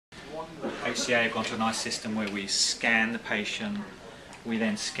HCA have gone to a nice system where we scan the patient, we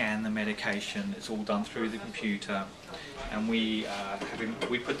then scan the medication. It's all done through the computer, and we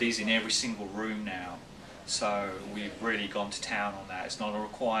put these in every single room now. So we've really gone to town on that. It's not a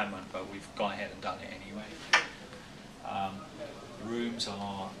requirement, but we've gone ahead and done it anyway. Rooms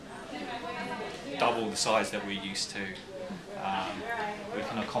are double the size that we used to. We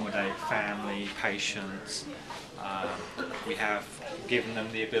can accommodate family, patients. We have given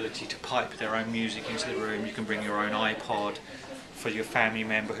them the ability to pipe their own music into the room. You can bring your own iPod for your family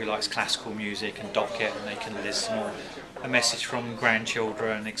member who likes classical music and dock it, and they can listen, or a message from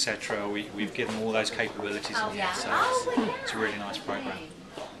grandchildren, etc. We've given all those capabilities in here, so it's a really nice program.